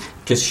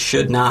just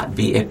should not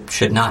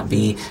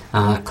be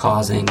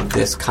causing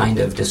this kind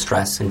of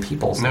distress in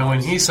people's lives. Now,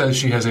 when he says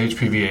she has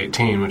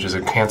HPV-18, which is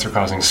a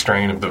cancer-causing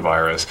strain of the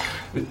virus,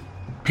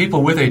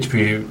 people with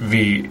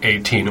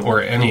HPV-18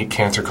 or any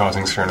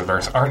cancer-causing strain of the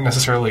virus aren't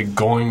necessarily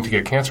going to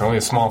get cancer. Only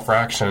a small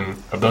fraction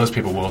of those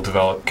people will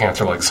develop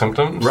cancer-like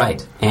symptoms.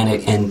 Right, and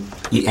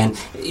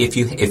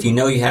if you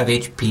know you have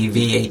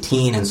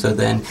HPV-18, and so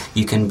then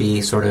you can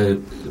be sort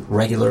of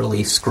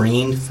regularly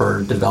screened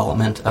for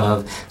development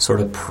of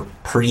sort of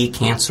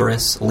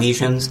pre-cancerous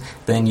lesions,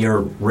 then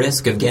your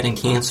risk of getting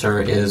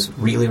cancer is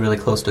really, really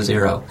close to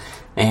zero.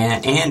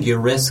 And your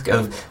risk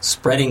of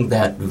spreading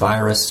that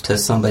virus to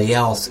somebody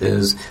else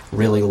is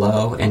really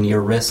low, and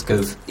your risk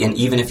of, and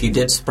even if you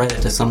did spread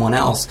it to someone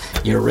else,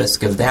 your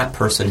risk of that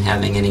person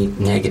having any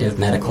negative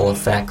medical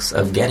effects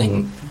of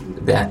getting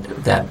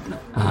that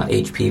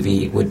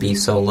HPV would be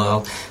so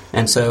low.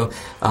 And so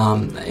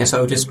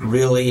just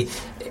really,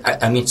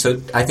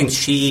 so I think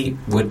she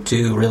would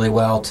do really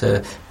well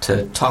to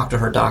talk to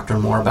her doctor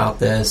more about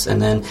this,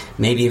 and then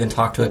maybe even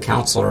talk to a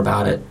counselor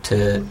about it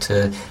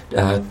to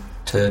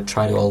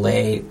try to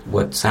allay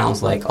what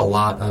sounds like a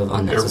lot of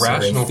unnecessary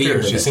irrational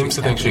fear. She seems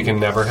to think she can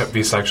never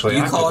be sexually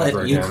active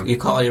ever again. You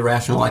call it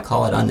irrational, I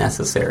call it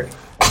unnecessary.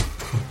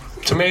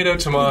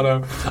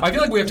 Tomato. I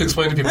feel like we have to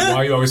explain to people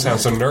why you always sound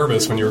so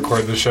nervous when you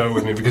record the show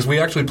with me, because we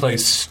actually play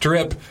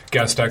strip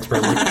guest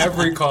expert with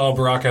every call.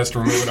 Barack has to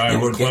remove an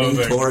item of clothing.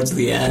 We're getting towards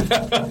the end.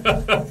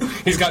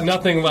 He's got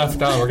nothing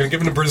left on. We're going to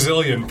give him a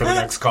Brazilian for the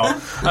next call.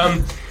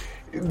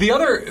 The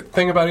other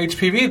thing about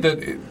HPV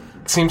that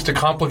seems to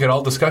complicate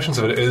all discussions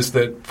of it is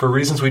that for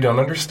reasons we don't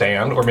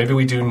understand, or maybe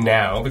we do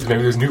now, because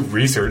maybe there's new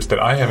research that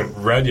I haven't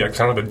read yet because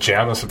I don't have a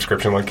JAMA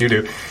subscription like you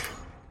do,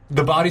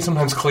 the body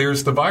sometimes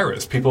clears the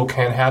virus. People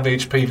can have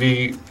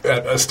HPV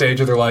at a stage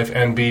of their life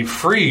and be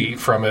free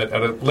from it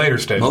at a later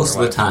stage most of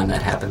their life. Most of the time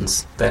that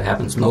happens. That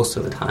happens most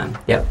of the time.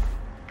 Yep.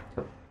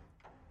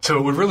 So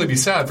it would really be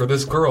sad for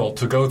this girl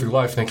to go through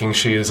life thinking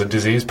she is a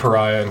disease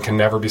pariah and can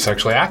never be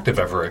sexually active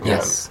ever again.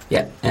 Yes,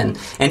 yeah, and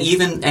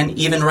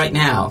even right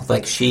now,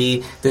 like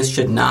this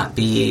should not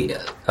be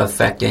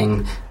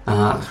affecting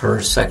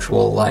her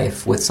sexual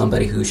life with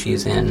somebody who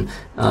she's in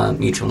a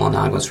mutual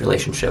monogamous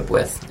relationship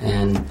with,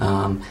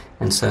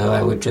 and so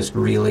I would just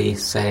really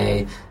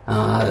say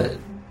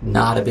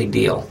not a big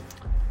deal.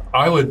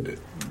 I would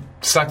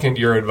second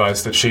your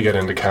advice that she get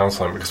into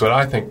counseling, because what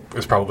I think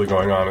is probably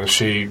going on is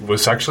she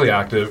was sexually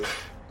active,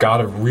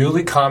 got a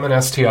really common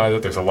STI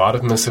that there's a lot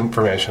of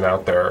misinformation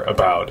out there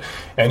about,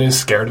 and is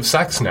scared of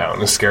sex now,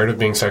 and is scared of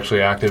being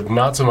sexually active,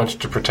 not so much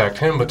to protect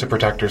him, but to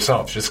protect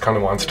herself. She just kind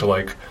of wants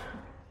to,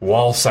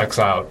 wall sex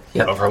out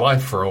of her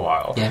life for a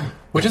while. Yeah.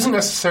 Which isn't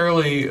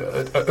necessarily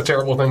a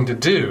terrible thing to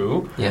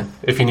do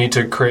if you need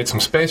to create some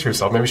space for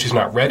yourself. Maybe she's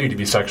not ready to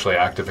be sexually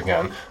active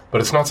again, but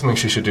it's not something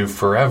she should do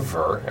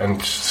forever,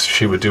 and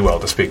she would do well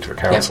to speak to a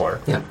counselor.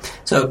 Yeah.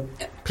 So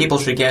people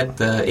should get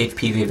the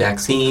HPV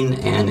vaccine,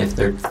 and if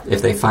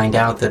they find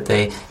out that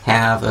they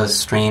have a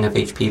strain of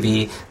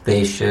HPV,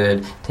 they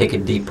should take a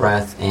deep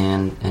breath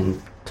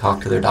and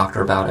talk to their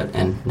doctor about it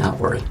and not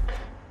worry.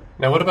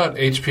 Now, what about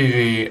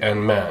HPV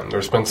and men?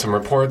 There's been some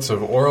reports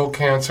of oral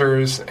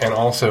cancers and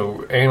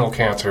also anal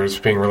cancers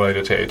being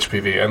related to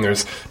HPV, and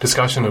there's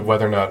discussion of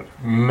whether or not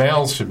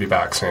males should be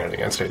vaccinated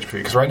against HPV,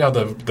 because right now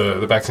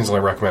the vaccine's only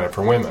recommended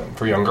for women,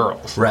 for young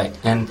girls. Right,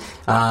 and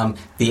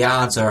the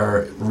odds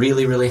are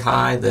really, really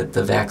high that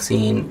the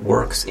vaccine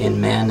works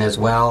in men as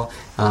well.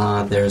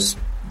 There's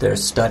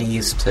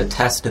studies to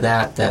test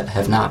that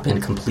have not been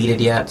completed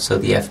yet, so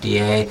the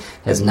FDA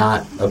has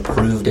not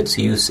approved its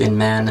use in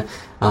men.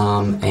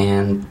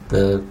 And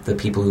the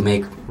people who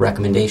make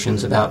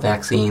recommendations about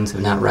vaccines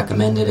have not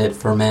recommended it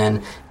for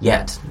men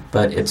yet,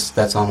 but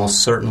that's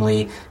almost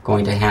certainly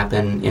going to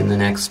happen in the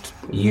next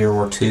year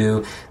or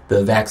two.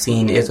 The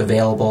vaccine is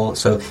available,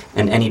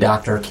 and any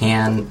doctor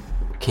can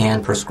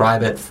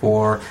prescribe it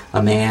for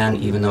a man,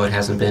 even though it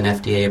hasn't been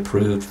FDA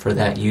approved for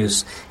that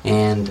use.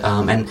 And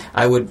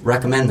I would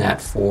recommend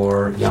that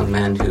for young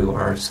men who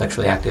are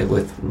sexually active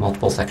with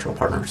multiple sexual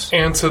partners.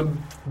 And so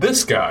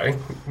this guy,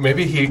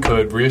 maybe he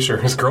could reassure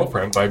his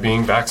girlfriend by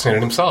being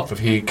vaccinated himself if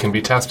he can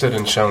be tested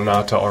and shown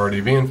not to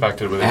already be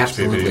infected with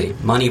Absolutely.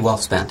 HPV. Money well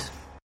spent.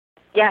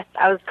 Yes,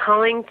 I was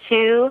calling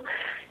to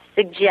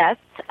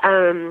suggest,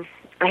 I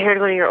heard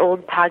one of your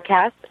old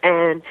podcasts,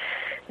 and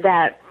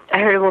that I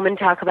heard a woman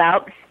talk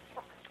about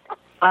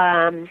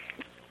how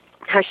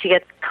she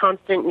gets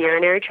constant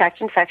urinary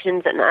tract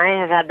infections, and I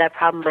have had that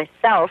problem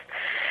myself.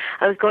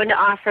 I was going to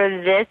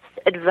offer this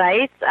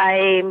advice.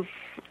 I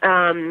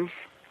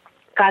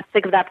got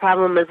sick of that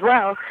problem as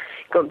well,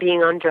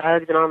 being on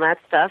drugs and all that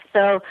stuff.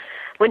 So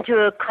went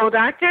to a cold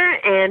doctor,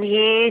 and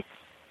he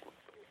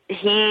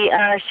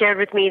shared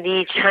with me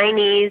the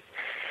Chinese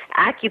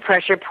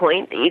acupressure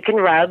point that you can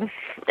rub.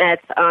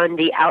 That's on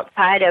the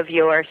outside of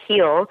your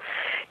heel,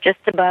 just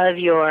above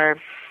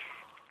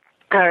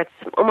it's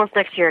almost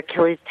next to your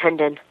Achilles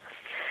tendon.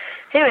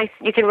 Anyway,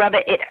 you can rub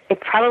it.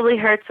 It probably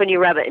hurts when you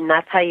rub it, and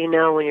that's how you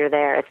know when you're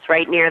there. It's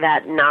right near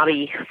that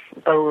knobby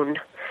bone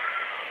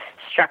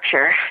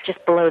structure,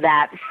 just below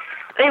that.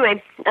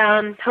 Anyway,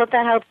 hope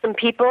that helps some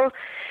people.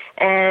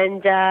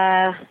 And,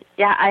 I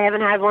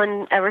haven't had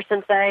one ever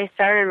since I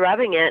started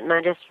rubbing it, and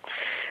I just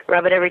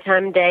rub it every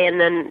time of day. And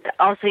then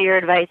also your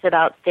advice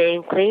about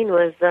staying clean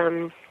was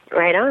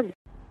right on.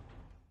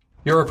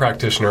 You're a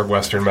practitioner of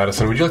Western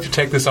medicine. Would you like to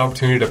take this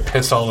opportunity to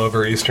piss all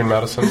over Eastern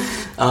medicine?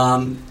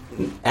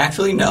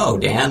 Actually, no,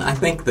 Dan. I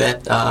think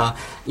that, I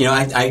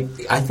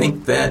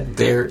think that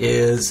there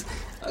is,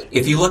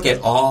 if you look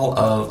at all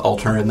of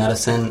alternative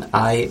medicine,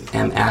 I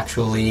am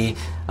actually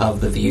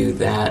of the view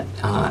that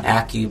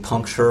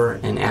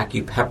acupuncture and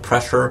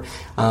acupressure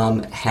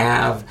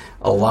have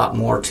a lot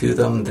more to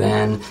them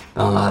than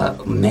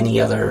many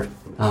other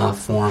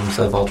forms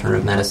of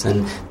alternative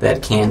medicine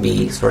that can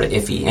be sort of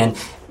iffy. And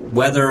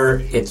whether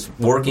it's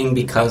working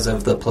because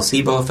of the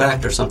placebo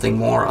effect or something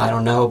more, I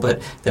don't know,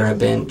 but there have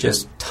been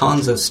just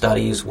tons of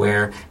studies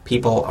where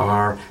people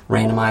are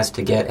randomized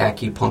to get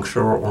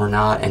acupuncture or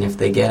not, and if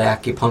they get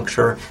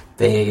acupuncture,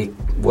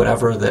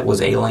 whatever that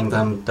was ailing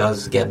them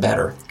does get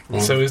better.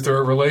 And so is there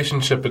a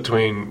relationship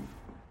between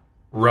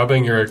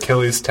rubbing your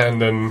Achilles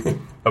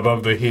tendon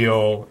above the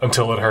heel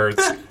until it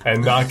hurts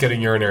and not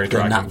getting urinary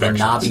tract infections?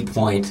 The knobby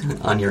point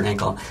on your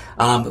ankle.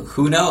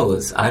 Who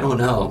knows? I don't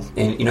know.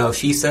 And,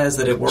 she says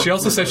that it works. She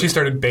also said she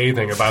started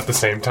bathing about the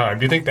same time.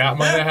 Do you think that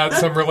might have had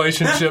some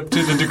relationship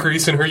to the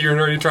decrease in her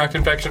urinary tract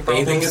infection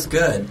problems? Bathing is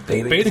good.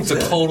 Bathing's a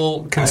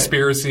total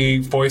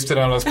conspiracy foisted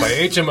on us by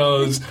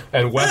HMOs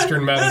and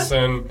Western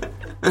medicine.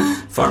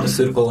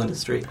 Pharmaceutical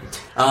industry.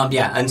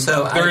 And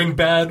so they're in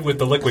bed with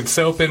the liquid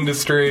soap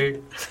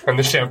industry and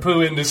the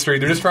shampoo industry.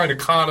 They're just trying to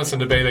con us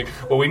into bathing.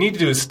 What we need to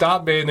do is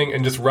stop bathing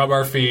and just rub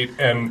our feet,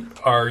 and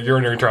our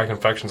urinary tract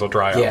infections will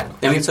dry up. Yeah,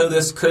 I mean, so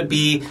this could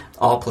be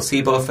all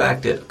placebo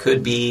effect. It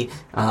could be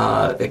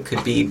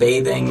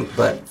bathing,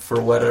 but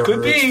for whatever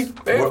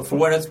for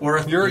what it's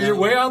worth, you're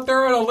way out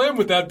there on a limb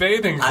with that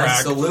bathing crack.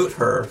 I salute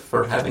her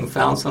for having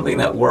found something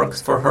that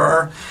works for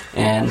her,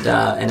 and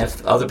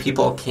if other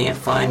people can't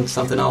find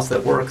something else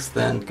that works,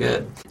 then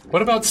good.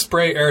 What about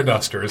spray air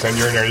dusters and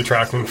urinary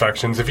tract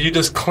infections? If you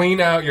just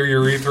clean out your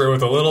urethra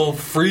with a little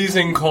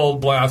freezing cold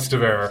blast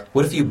of air.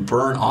 What if you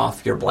burn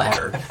off your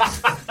bladder?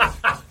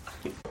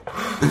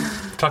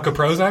 Tuck a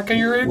Prozac in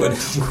your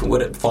urethra?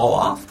 Would it fall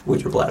off?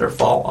 Would your bladder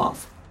fall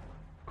off?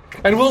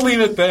 And we'll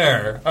leave it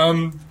there.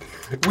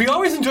 We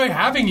always enjoy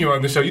having you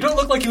on the show. You don't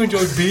look like you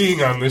enjoy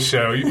being on the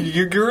show.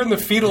 You're in the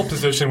fetal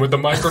position with the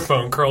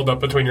microphone curled up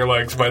between your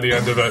legs by the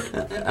end of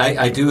it.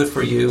 I do it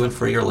for you and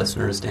for your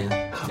listeners, Dan.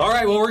 All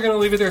right, well, we're going to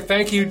leave it there.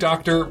 Thank you,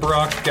 Dr.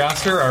 Barak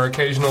Gaster, our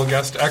occasional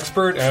guest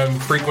expert and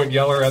frequent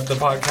yeller at the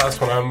podcast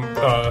when I'm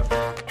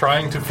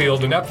trying to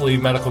field ineptly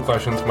medical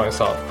questions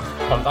myself.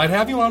 I'd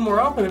have you on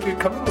more often if you'd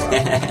come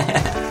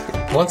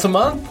in. Once a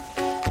month?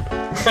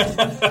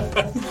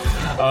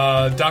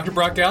 Dr.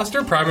 Barak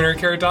Gaster, primary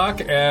care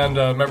doc and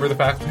member of the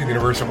faculty of the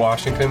University of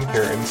Washington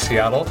here in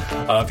Seattle.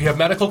 If you have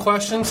medical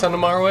questions, send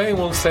them our way and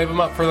we'll save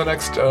them up for the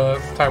next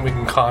time we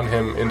can con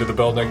him into the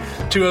building.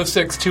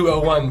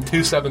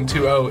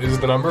 206-201-2720 is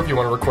the number if you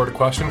want to record a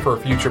question for a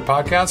future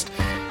podcast.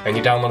 And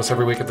you download us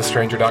every week at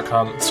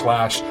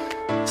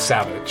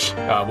thestranger.com/savage.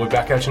 We'll be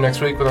back at you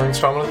next week with our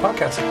installment of the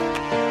podcast.